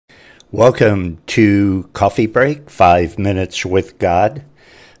Welcome to Coffee Break, 5 minutes with God.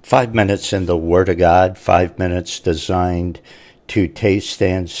 5 minutes in the Word of God, 5 minutes designed to taste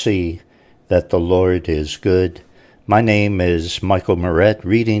and see that the Lord is good. My name is Michael Moret,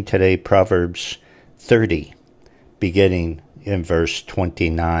 reading today Proverbs 30, beginning in verse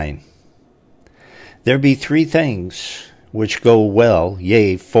 29. There be three things which go well,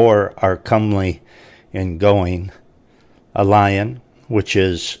 yea, four are comely in going: a lion, which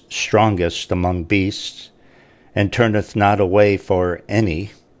is strongest among beasts, and turneth not away for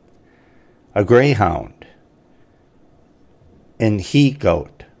any; a greyhound, an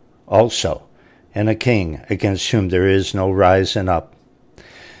he-goat also, and a king against whom there is no rising up.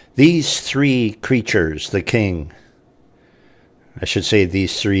 These three creatures, these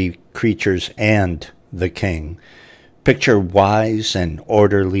three creatures and the king, picture wise and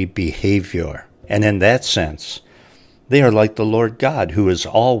orderly behavior. And in that sense, they are like the Lord God, who is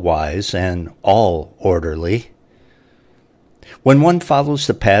all wise and all orderly. When one follows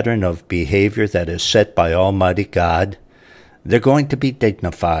the pattern of behavior that is set by Almighty God, they're going to be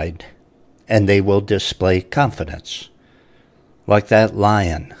dignified, and they will display confidence. Like that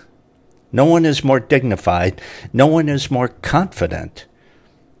lion. No one is more dignified, no one is more confident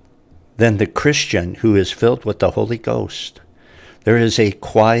than the Christian who is filled with the Holy Ghost. There is a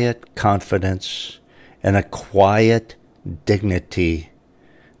quiet confidence and a quiet dignity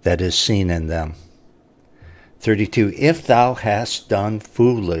that is seen in them. 32. If thou hast done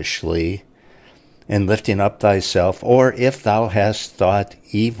foolishly in lifting up thyself, or if thou hast thought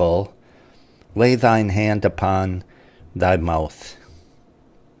evil, lay thine hand upon thy mouth.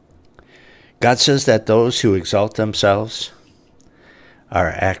 God says that those who exalt themselves are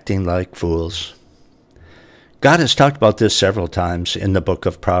acting like fools. God has talked about this several times in the book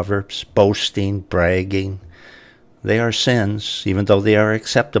of Proverbs. Boasting, bragging, they are sins, even though they are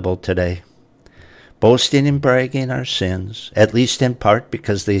acceptable today. Boasting and bragging are sins, at least in part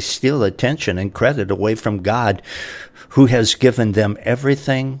because they steal attention and credit away from God, who has given them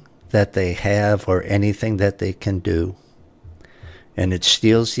everything that they have or anything that they can do. And it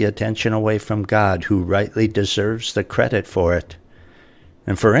steals the attention away from God, who rightly deserves the credit for it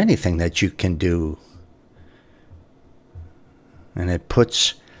and for anything that you can do. And it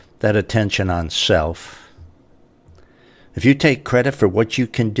puts that attention on self. If you take credit for what you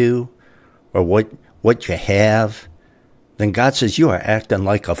can do or what you have, then God says you are acting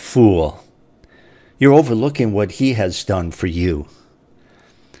like a fool. You're overlooking what He has done for you.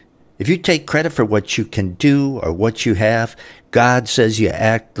 If you take credit for what you can do or what you have, God says you're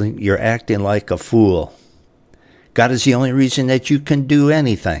acting like a fool. God is the only reason that you can do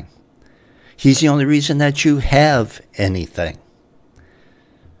anything. He's the only reason that you have anything.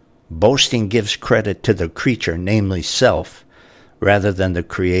 Boasting gives credit to the creature, namely self, rather than the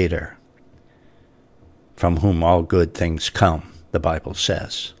Creator, from whom all good things come, the Bible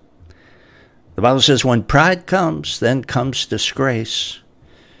says. The Bible says when pride comes, then comes disgrace.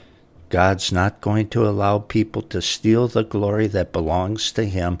 God's not going to allow people to steal the glory that belongs to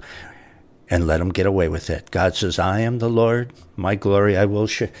Him and let them get away with it. God says, I am the Lord, my glory I will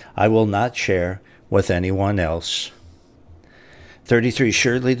not share with anyone else. 33.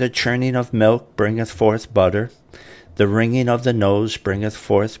 Surely the churning of milk bringeth forth butter, the wringing of the nose bringeth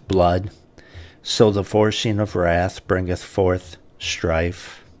forth blood, so the forcing of wrath bringeth forth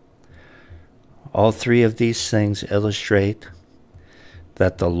strife. All three of these things illustrate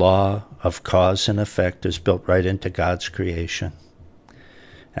that the law of cause and effect is built right into God's creation,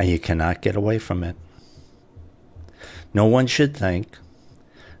 and you cannot get away from it. No one should think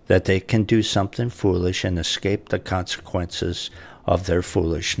that they can do something foolish and escape the consequences of their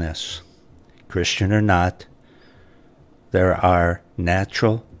foolishness. Christian or not, there are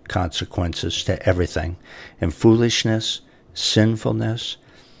natural consequences to everything. And foolishness, sinfulness,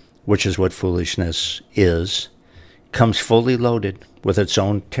 which is what foolishness is, comes fully loaded with its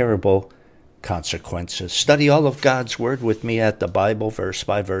own terrible consequences. Study all of God's Word with me at the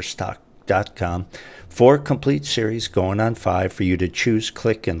BibleVerseByVerse.com. 4 complete series, going on 5, for you to choose,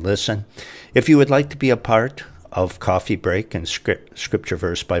 click, and listen. If you would like to be a part of Coffee Break and Scripture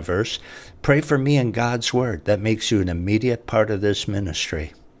Verse by Verse, pray for me and God's Word. That makes you an immediate part of this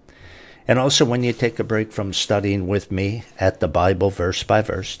ministry. And also, when you take a break from studying with me at the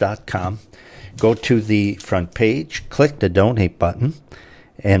BibleVerseByVerse.com, go to the front page, click the donate button,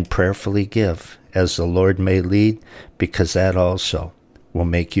 and prayerfully give as the Lord may lead, because that also will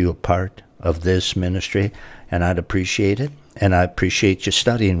make you a part of this ministry, and I'd appreciate it, and I appreciate you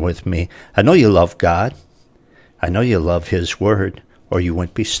studying with me. I know you love God. I know you love His Word, or you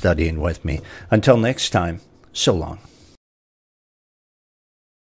wouldn't be studying with me. Until next time, so long.